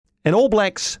And All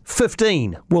Blacks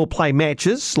 15 will play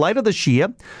matches later this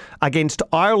year against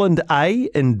Ireland A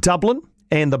in Dublin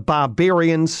and the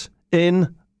Barbarians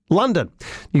in London.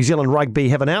 New Zealand Rugby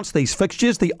have announced these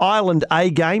fixtures. The Ireland A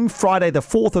game, Friday the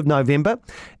 4th of November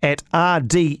at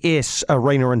RDS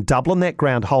Arena in Dublin. That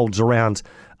ground holds around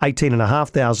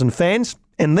 18,500 fans.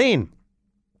 And then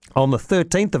on the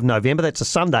 13th of November, that's a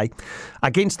Sunday,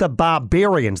 against the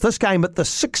Barbarians. This game at the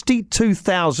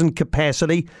 62,000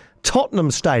 capacity Tottenham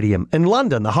Stadium in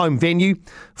London, the home venue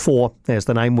for, as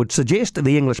the name would suggest,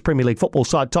 the English Premier League football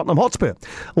side Tottenham Hotspur.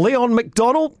 Leon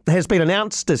MacDonald has been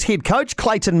announced as head coach.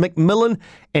 Clayton McMillan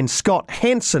and Scott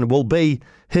Hansen will be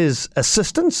his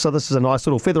assistants. So this is a nice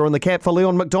little feather in the cap for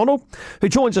Leon MacDonald, who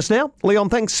joins us now. Leon,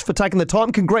 thanks for taking the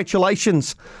time.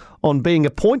 Congratulations on being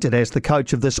appointed as the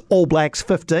coach of this All Blacks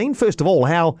 15. First of all,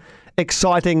 how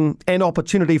exciting an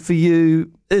opportunity for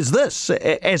you is this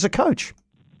as a coach?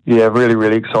 Yeah, really,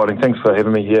 really exciting. Thanks for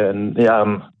having me here. And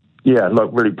look,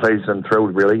 really pleased and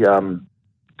thrilled, really. An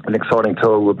exciting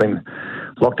tour. We've been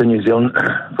locked in New Zealand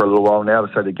for a little while now,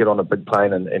 so to get on a big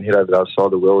plane and head over to the other side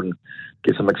of the world and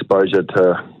get some exposure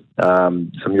to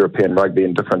some European rugby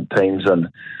and different teams and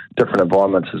different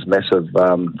environments is massive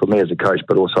for me as a coach,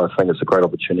 but also I think it's a great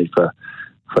opportunity for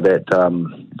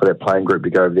that playing group to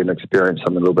go over there and experience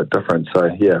something a little bit different. So,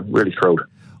 yeah, really thrilled.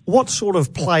 What sort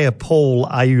of player pool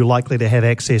are you likely to have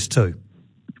access to?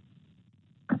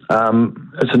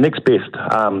 It's the next best.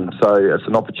 So it's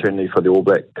an opportunity for the All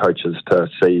Black coaches to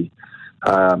see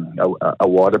a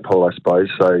wider pool, I suppose.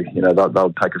 So,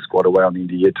 they'll take a squad away on the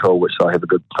end of year tour, which I have a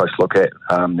good close look at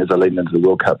as they lead into the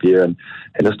World Cup year. And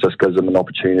this just gives them an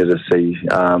opportunity to see,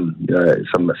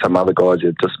 some other guys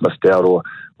who've just missed out or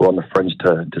on the fringe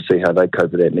to see how they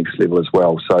cope with that next level as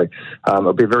well. So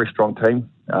it'll be a very strong team.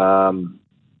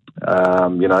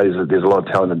 There's a lot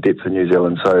of talent and depth in New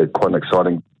Zealand, so quite an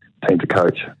exciting team to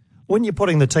coach. When you're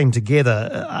putting the team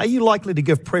together, are you likely to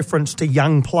give preference to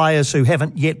young players who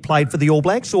haven't yet played for the All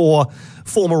Blacks or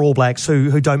former All Blacks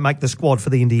who don't make the squad for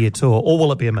the end of year tour, or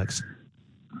will it be a mix?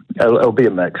 It'll be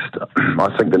a mix.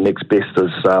 I think the next best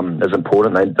is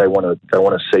important. They want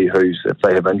to see if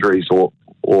they have injuries or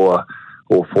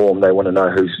form, they want to know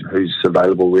who's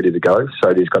available, ready to go.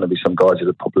 So there's going to be some guys that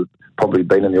have probably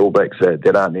been in the All Blacks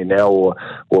that aren't there now or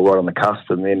right on the cusp,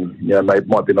 and then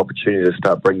might be an opportunity to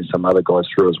start bringing some other guys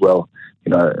through as well.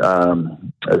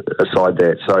 Aside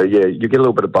that, so yeah, you get a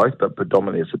little bit of both, but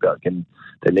predominantly it's about getting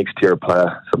the next tier of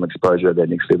player some exposure at that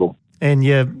next level. And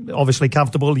you're obviously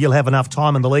comfortable. You'll have enough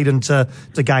time in the lead into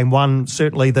game one,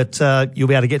 certainly, that you'll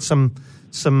be able to get some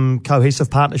cohesive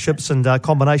partnerships and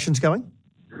combinations going.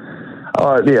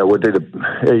 Oh yeah, we'll do so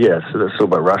it's a little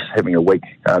bit rushed having a week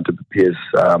to prepare.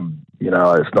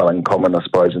 It's not uncommon, I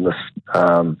suppose, in this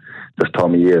time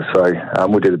of year. So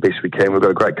we'll do the best we can. We've got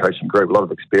a great coaching group, a lot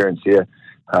of experience here.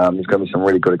 There's going to be some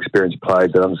really good experienced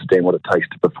players that understand what it takes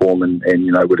to perform, and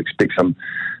would expect some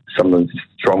of the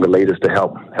stronger leaders to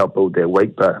help build their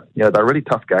week. But they're really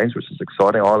tough games, which is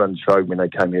exciting. Ireland showed when they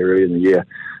came here earlier in the year,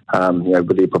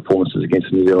 with their performances against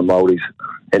the New Zealand Māoris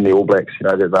and the All Blacks,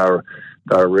 that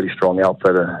they're a really strong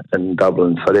outfit in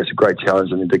Dublin. So that's a great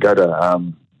challenge. And then to go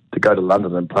to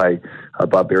London and play a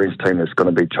Barbarians team that's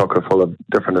going to be chocker full of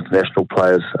different international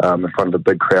players in front of a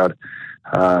big crowd,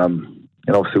 and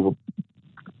obviously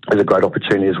is a great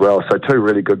opportunity as well. So two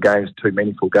really good games, two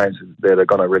meaningful games that are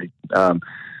going to really,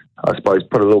 I suppose,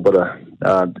 put a little bit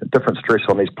of different stress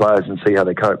on these players and see how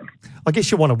they cope. I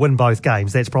guess you want to win both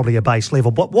games. That's probably a base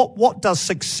level. But what does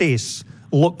success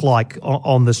look like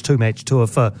on this two-match tour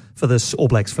for this All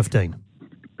Blacks 15?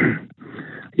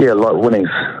 Yeah, like winning's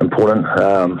important.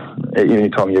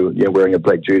 Anytime you're wearing a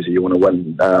black jersey, you want to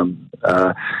win.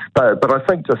 But I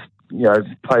think just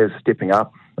players stepping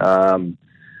up,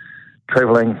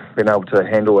 travelling, being able to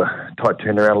handle a tight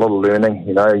turnaround, a lot of learning.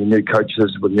 New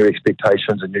coaches with new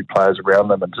expectations and new players around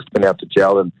them, and just being able to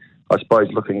gel. And I suppose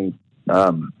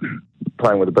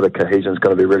playing with a bit of cohesion is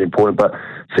going to be really important. But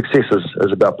success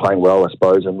is about playing well, I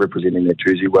suppose, and representing that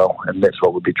jersey well. And that's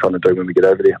what we'll be trying to do when we get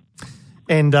over there.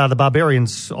 And the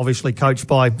Barbarians, obviously coached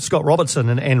by Scott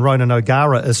Robertson and Ronan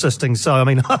O'Gara assisting. So, I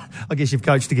mean, I guess you've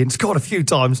coached against Scott a few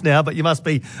times now, but you must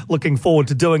be looking forward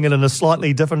to doing it in a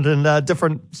slightly different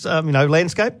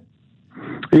landscape.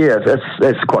 Yeah,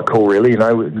 that's quite cool, really.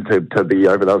 To be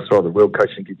over the other side of the world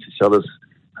coaching against each other's.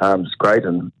 It's great,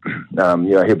 and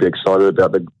he'll be excited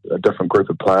about a different group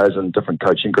of players and different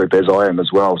coaching group, as I am as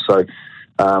well. So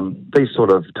these sort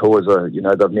of tours are,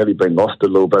 they've nearly been lost a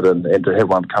little bit, and to have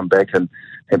one come back and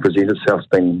present itself has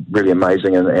been really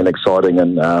amazing and exciting.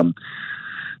 And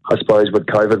I suppose with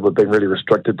COVID, we've been really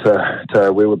restricted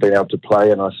to where we've been able to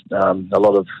play, and a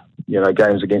lot of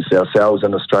games against ourselves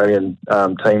and Australian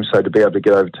teams. So to be able to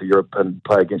get over to Europe and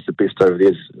play against the best over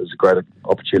there is a great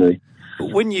opportunity.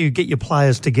 When you get your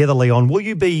players together, Leon, will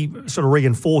you be sort of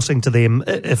reinforcing to them,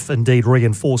 if indeed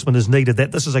reinforcement is needed,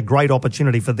 that this is a great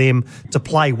opportunity for them to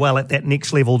play well at that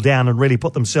next level down and really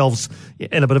put themselves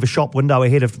in a bit of a shop window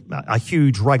ahead of a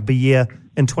huge rugby year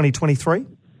in 2023?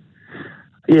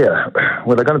 Yeah,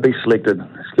 well, they're going to be selected,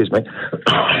 they're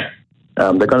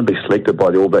going to be selected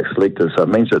by the All Black selectors, so it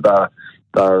means that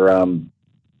they're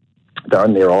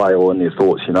in their eye or in their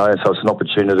thoughts, and so it's an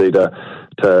opportunity to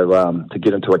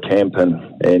get into a camp,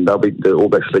 and the All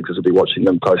Black selectors will be watching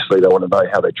them closely. They want to know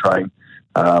how they train,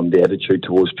 their attitude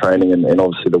towards training, and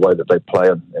obviously the way that they play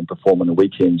and perform on the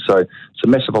weekend. So it's a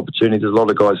massive opportunity. There's a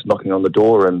lot of guys knocking on the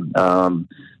door, and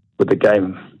with the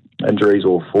game injuries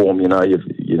or form, you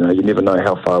never know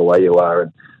how far away you are,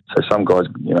 and so some guys,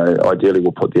 ideally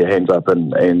will put their hands up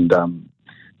and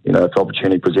if the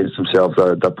opportunity presents themselves,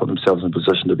 they'll put themselves in a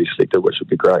position to be selected, which would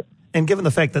be great. And given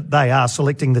the fact that they are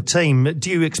selecting the team, do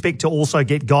you expect to also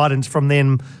get guidance from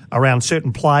them around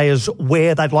certain players,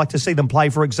 where they'd like to see them play,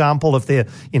 for example, if they're,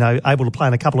 able to play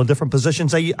in a couple of different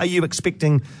positions? Are you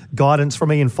expecting guidance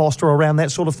from Ian Foster around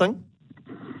that sort of thing?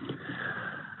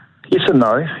 Yes and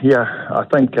no. Yeah, I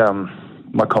think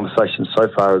my conversation so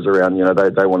far is around,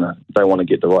 they want to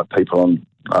get the right people on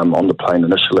the plane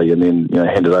initially, and then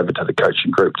hand it over to the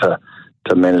coaching group to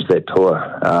manage that tour.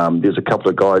 There's a couple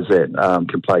of guys that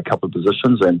can play a couple of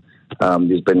positions, and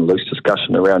there's been a loose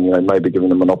discussion around maybe giving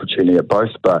them an opportunity at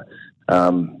both. But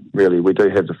really, we do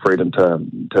have the freedom to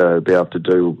be able to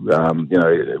do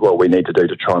what we need to do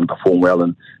to try and perform well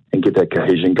and get that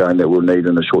cohesion going that we'll need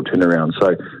in a short turnaround.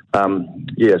 So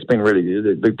it's been really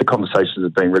the conversations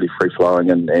have been really free flowing,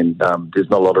 and there's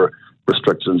not a lot of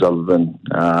restrictions other than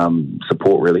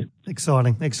support, really.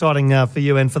 Exciting for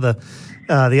you and for the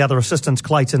other assistants,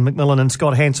 Clayton McMillan and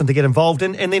Scott Hanson, to get involved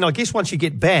in. And then I guess once you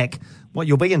get back,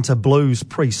 you'll be into Blues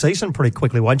pre-season pretty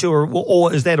quickly, won't you?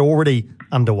 Or is that already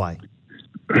underway?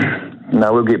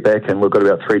 No, we'll get back, and we've got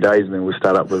about 3 days, and then we'll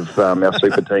start up with our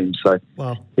super team. So,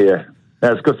 wow. Yeah.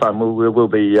 No, it's good fun. We'll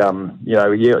be,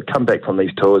 come back from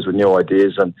these tours with new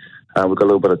ideas, and we've got a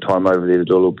little bit of time over there to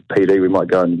do a little PD. We might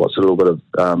go and watch a little bit of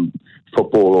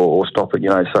football or stop it,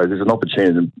 So there's an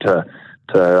opportunity to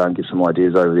get some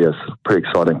ideas over there. It's pretty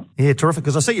exciting. Yeah, terrific,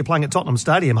 because I see you're playing at Tottenham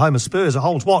Stadium, home of Spurs. It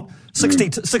holds,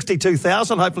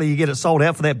 62,000? Hopefully you get it sold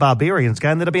out for that Barbarians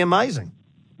game. That'd be amazing.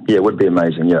 Yeah, it would be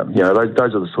amazing, yeah.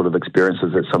 Those are the sort of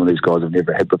experiences that some of these guys have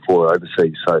never had before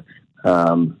overseas. So,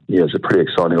 it's a pretty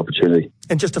exciting opportunity.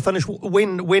 And just to finish,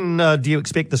 when do you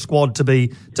expect the squad to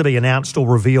be announced or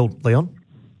revealed, Leon?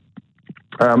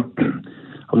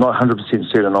 I'm not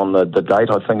 100% certain on the date.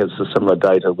 I think it's a similar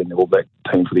date when the All Black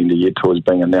team for the end of year tour is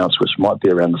being announced, which might be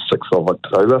around the 6th of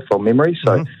October from memory.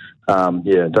 So, around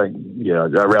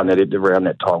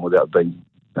that time without being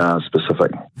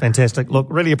specific. Fantastic. Look,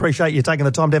 really appreciate you taking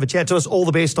the time to have a chat to us. All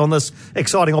the best on this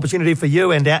exciting opportunity for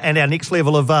you and our next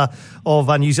level of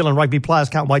New Zealand rugby players.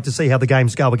 Can't wait to see how the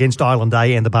games go against Ireland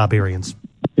A and the Barbarians.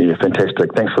 Yeah,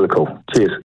 fantastic. Thanks for the call. Cheers.